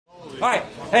right.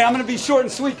 Hey, I'm going to be short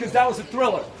and sweet because that was a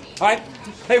thriller. All right.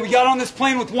 Hey, we got on this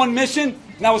plane with one mission,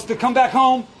 and that was to come back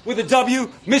home with a W.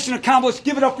 Mission accomplished.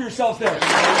 Give it up for yourselves there.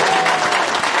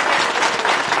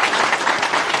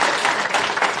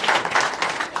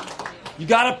 You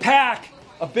got to pack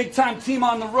a big-time team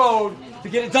on the road to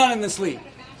get it done in this league.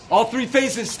 All three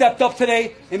phases stepped up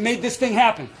today and made this thing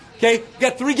happen. Okay, we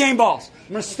got 3 game balls.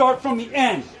 I'm going to start from the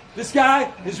end. This guy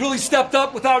has really stepped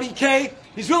up without EK.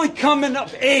 He's really coming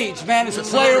of age, man, as a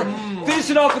player. Finish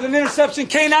it off with an interception,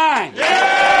 K9.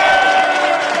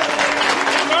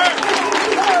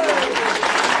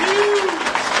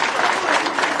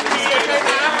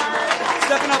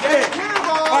 Stepping up big.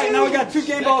 All right, now we got 2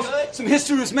 game balls. Some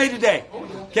history was made today.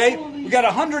 Okay, we got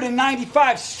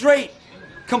 195 straight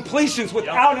completions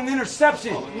without an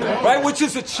interception, right? Which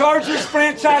is the Chargers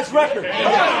franchise record.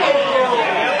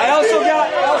 I also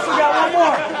got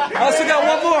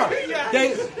one more.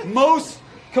 Okay, most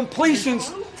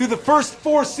completions through the first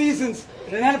 4 seasons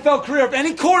in an NFL career of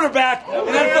any quarterback in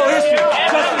NFL history.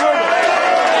 Justin Herbert.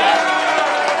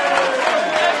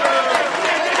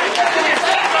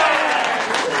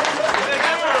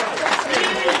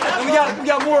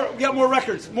 We got more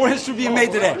records, more history being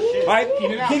made today. All right,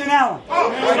 Keenan Allen,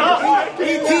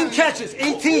 18 catches,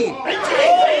 18,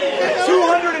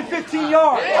 215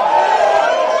 yards.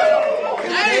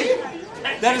 Okay.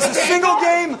 That is a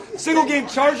single game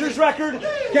Chargers record.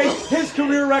 Okay, his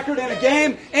career record in a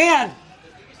game, and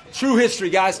true history,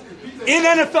 guys. In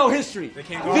NFL history,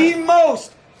 the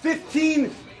most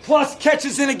 15+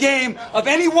 catches in a game of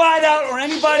any wideout or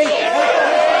anybody.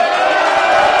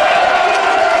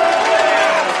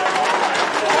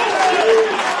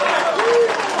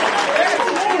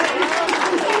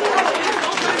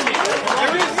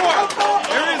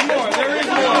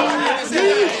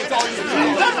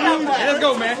 Let's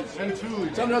go, man.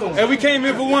 And we came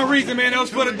in for one reason, man. That was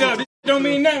for the dub. It don't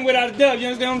mean nothing without a dub. You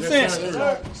understand what I'm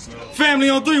saying? Family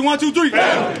on 3. 1, 2, 3.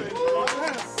 Family.